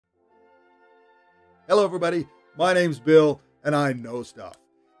Hello everybody, my name's Bill and I know stuff.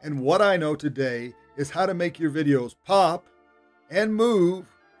 And what I know today is how to make your videos pop and move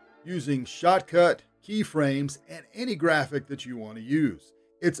using Shotcut, keyframes, and any graphic that you want to use.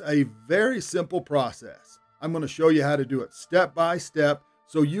 It's a very simple process. I'm going to show you how to do it step by step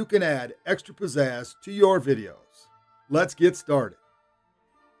so you can add extra pizzazz to your videos. Let's get started.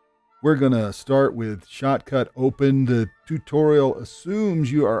 We're going to start with Shotcut Open. The tutorial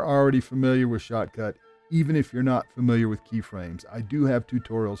assumes you are already familiar with Shotcut, even if you're not familiar with keyframes. I do have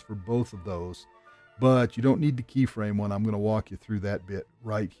tutorials for both of those, but you don't need the keyframe one. I'm going to walk you through that bit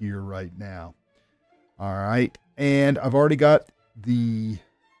right here, right now. All right, and I've already got the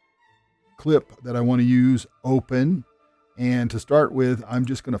clip that I want to use open. And to start with, I'm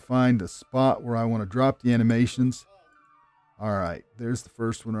just going to find a spot where I want to drop the animations. All right, there's the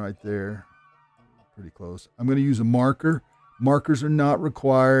first one right there. Pretty close. I'm going to use a marker. Markers are not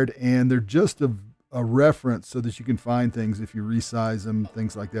required, and they're just a reference so that you can find things if you resize them,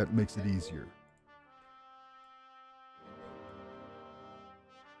 things like that. It makes it easier.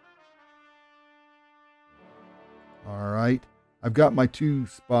 All right, I've got my two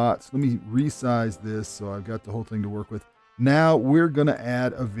spots. Let me resize this so I've got the whole thing to work with. Now we're going to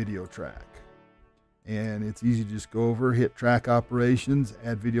add a video track. And it's easy to just go over, hit track operations,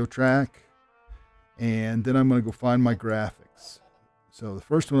 add video track, and then I'm going to go find my graphics. So the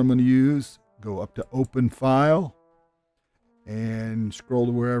first one I'm going to use, go up to open file and scroll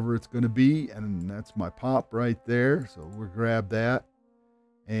to wherever it's going to be, and that's my pop right there. So we'll grab that,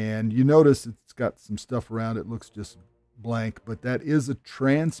 and you notice it's got some stuff around it. Looks just blank, but that is a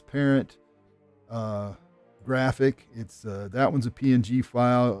transparent graphic. It's that one's a PNG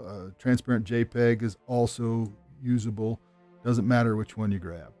file. Transparent JPEG is also usable. Doesn't matter which one you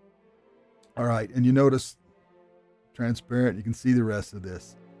grab. All right, and you notice transparent. You can see the rest of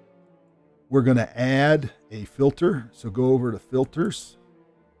this. We're going to add a filter. So go over to filters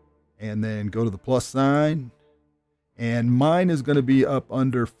and then go to the plus sign. And mine is going to be up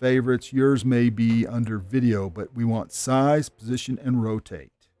under favorites. Yours may be under video, but we want size, position, and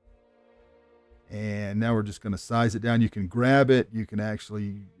rotate. And now we're just going to size it down. You can grab it. You can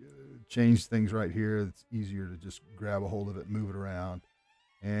actually change things right here. It's easier to just grab a hold of it and move it around.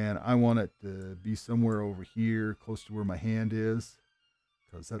 And I want it to be somewhere over here, close to where my hand is,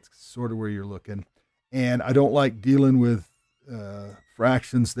 because that's sort of where you're looking. And I don't like dealing with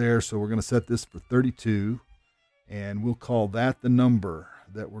fractions there, so we're going to set this for 32. And we'll call that the number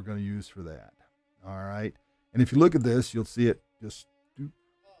that we're going to use for that. All right. And if you look at this, you'll see it just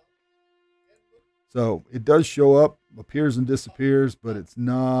so it does show up, appears and disappears, but it's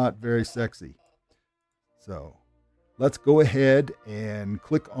not very sexy. So let's go ahead and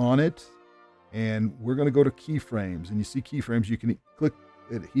click on it. And we're going to go to keyframes. And you see keyframes, you can click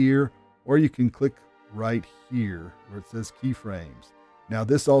it here, or you can click right here where it says keyframes. Now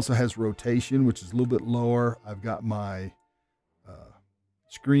this also has rotation, which is a little bit lower. I've got my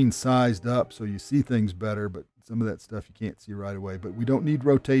screen sized up so you see things better, but some of that stuff you can't see right away. But we don't need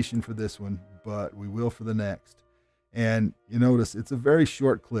rotation for this one, but we will for the next. And you notice it's a very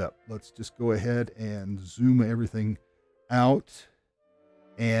short clip. Let's just go ahead and zoom everything out.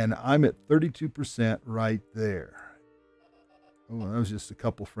 And I'm at 32% right there. Oh, that was just a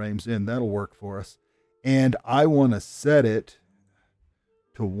couple frames in. That'll work for us. And I want to set it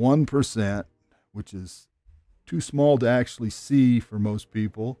to 1%, which is too small to actually see for most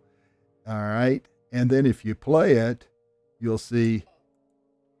people. All right. And then if you play it, you'll see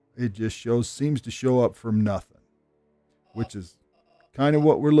it just seems to show up from nothing, which is kind of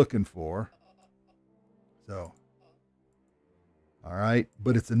what we're looking for. So, all right.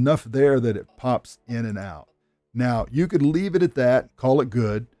 But it's enough there that it pops in and out. Now you could leave it at that, call it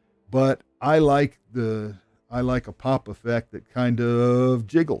good, but I like a pop effect that kind of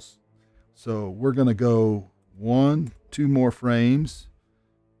jiggles. So we're going to go 2 more frames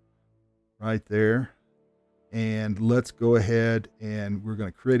right there. And let's go ahead and we're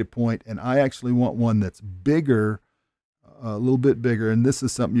going to create a point. And I actually want one that's bigger, a little bit bigger. And this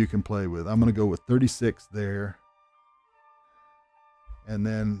is something you can play with. I'm going to go with 36 there. And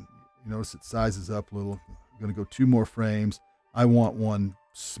then you notice it sizes up a little. I'm going to go 2 more frames. I want one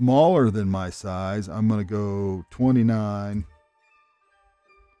smaller than my size. I'm going to go 29.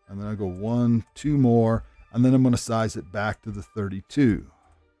 And then I go 2 more. And then I'm going to size it back to the 32.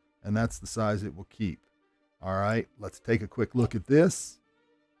 And that's the size it will keep. All right, let's take a quick look at this.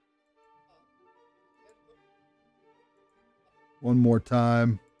 One more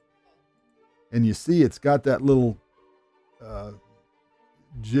time. And you see it's got that little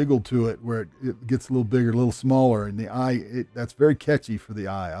jiggle to it where it gets a little bigger, a little smaller, and the eye, that's very catchy for the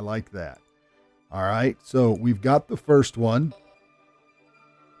eye. I like that. All right, so we've got the first one.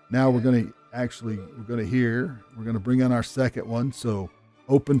 Now we're going to bring on our second one. So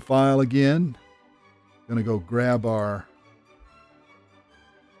open file again. Going to go grab our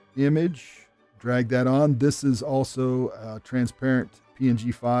image, drag that on. This is also a transparent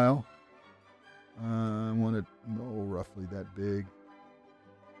PNG file. I want it roughly that big.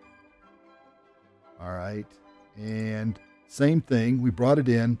 All right, and same thing. We brought it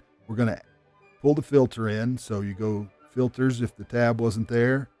in. We're going to pull the filter in. So you go filters if the tab wasn't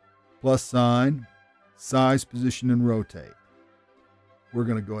there. Plus sign, size, position, and rotate. We're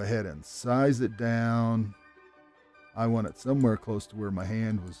going to go ahead and size it down. I want it somewhere close to where my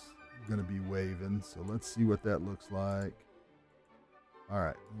hand was going to be waving. So let's see what that looks like. All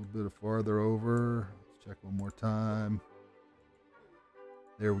right, a little bit farther over. Let's check one more time.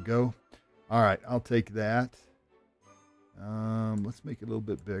 There we go. All right, I'll take that. Let's make it a little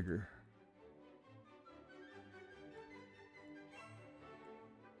bit bigger.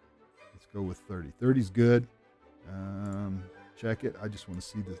 Go with 30. 30 is good. Check it. I just want to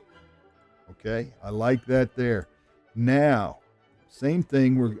see the. Okay, I like that there. Now, same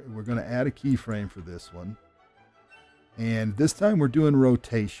thing. We're going to add a keyframe for this one, and this time we're doing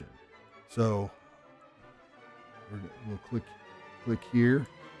rotation. So we'll click here,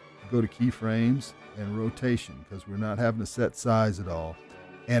 go to keyframes and rotation because we're not having to set size at all.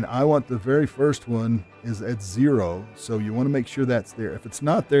 And I want the very first one is at 0, so you want to make sure that's there. If it's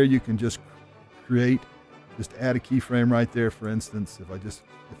not there, you can just add a keyframe right there. For instance, if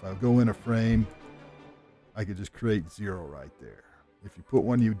I go in a frame, I could just create 0 right there. If you put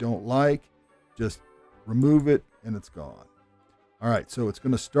one you don't like, just remove it and it's gone. All right, so it's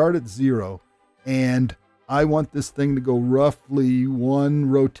going to start at 0, and I want this thing to go roughly 1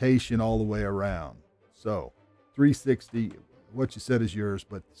 rotation all the way around. So 360. What you said is yours,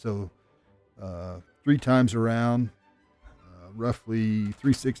 but so 3 times around, roughly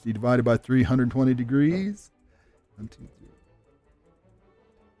 360 divided by 320 degrees. 1, 2, 3.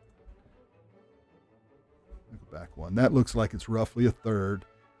 Go back one. That looks like it's roughly a third.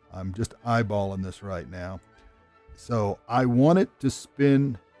 I'm just eyeballing this right now. So I want it to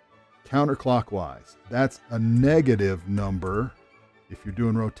spin counterclockwise. That's a negative number if you're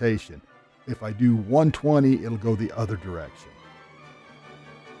doing rotation. If I do 120, it'll go the other direction.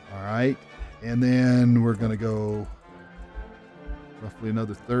 All right, and then we're going to go roughly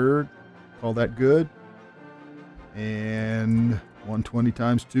another third. Call that good. And 120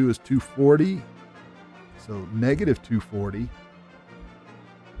 times 2 is 240. So negative 240.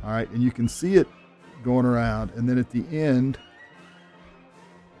 All right, and you can see it going around. And then at the end,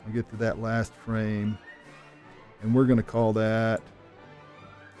 I get to that last frame, and we're going to call that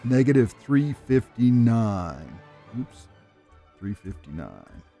negative 359. Oops, 359.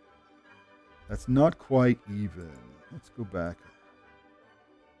 That's not quite even. Let's go back.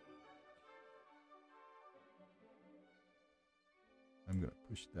 I'm going to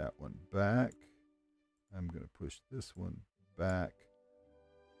push that one back. I'm going to push this one back.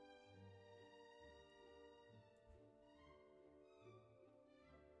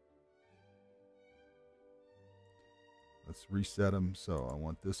 Let's reset them. So I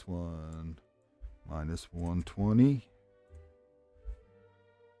want this one minus 120.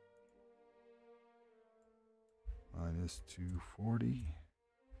 Minus 240.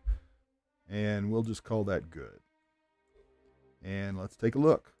 And we'll just call that good. And let's take a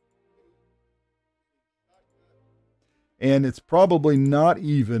look. And it's probably not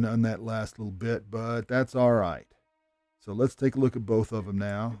even on that last little bit, but that's all right. So let's take a look at both of them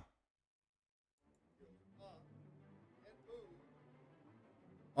now.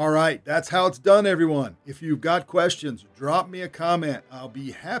 All right, that's how it's done, everyone. If you've got questions, drop me a comment. I'll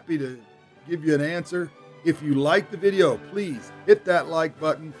be happy to give you an answer. If you like the video, please hit that like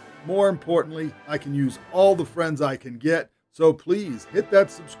button. More importantly, I can use all the friends I can get, so please hit that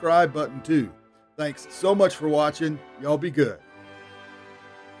subscribe button too. Thanks so much for watching. Y'all be good.